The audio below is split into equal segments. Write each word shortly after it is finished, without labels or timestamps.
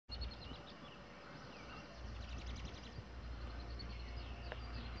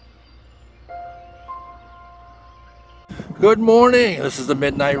Good morning, this is the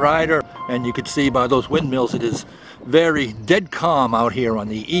Midnight Rider, and you can see by those windmills it is very dead calm out here on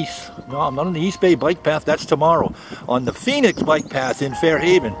the east. No, I'm not on the East Bay bike path, that's tomorrow. On the Phoenix bike path in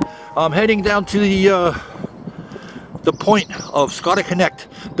Fairhaven. I'm heading down to the point of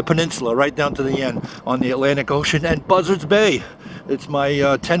Scottaconnect, the peninsula, right down to the end on the Atlantic Ocean, and Buzzards Bay. It's my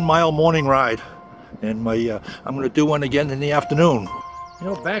 10-mile morning ride, and I'm going to do one again in the afternoon. You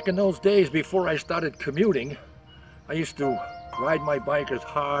know, back in those days before I started commuting, I used to ride my bike as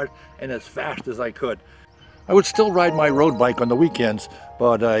hard and as fast as I could. I would still ride my road bike on the weekends,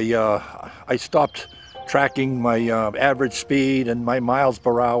 but I stopped tracking my average speed and my miles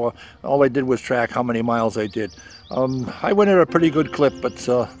per hour. All I did was track how many miles I did. I went at a pretty good clip, but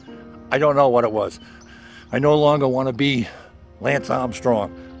I don't know what it was. I no longer want to be Lance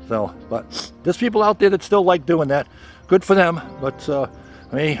Armstrong. But there's people out there that still like doing that. Good for them, but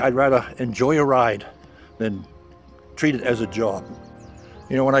me, I'd rather enjoy a ride than treat it as a job.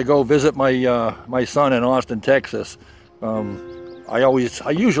 You know, when I go visit my son in Austin, Texas,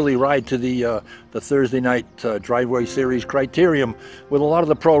 I usually ride to the Thursday night driveway series Criterium with a lot of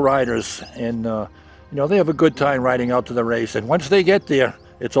the pro riders, and you know, they have a good time riding out to the race. And once they get there,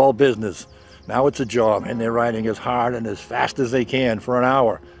 it's all business. Now it's a job, and they're riding as hard and as fast as they can for an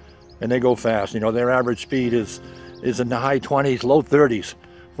hour, and they go fast. You know, their average speed is in the high 20s, low 30s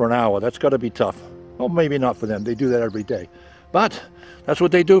for an hour. That's got to be tough. Well, maybe not for them. They do that every day. But that's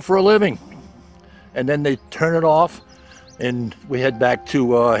what they do for a living. And then they turn it off, and we head back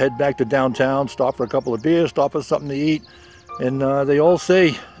to downtown, stop for a couple of beers, stop for something to eat. And they all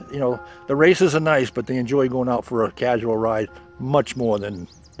say, you know, the races are nice, but they enjoy going out for a casual ride much more than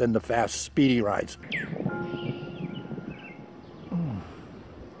the fast, speedy rides.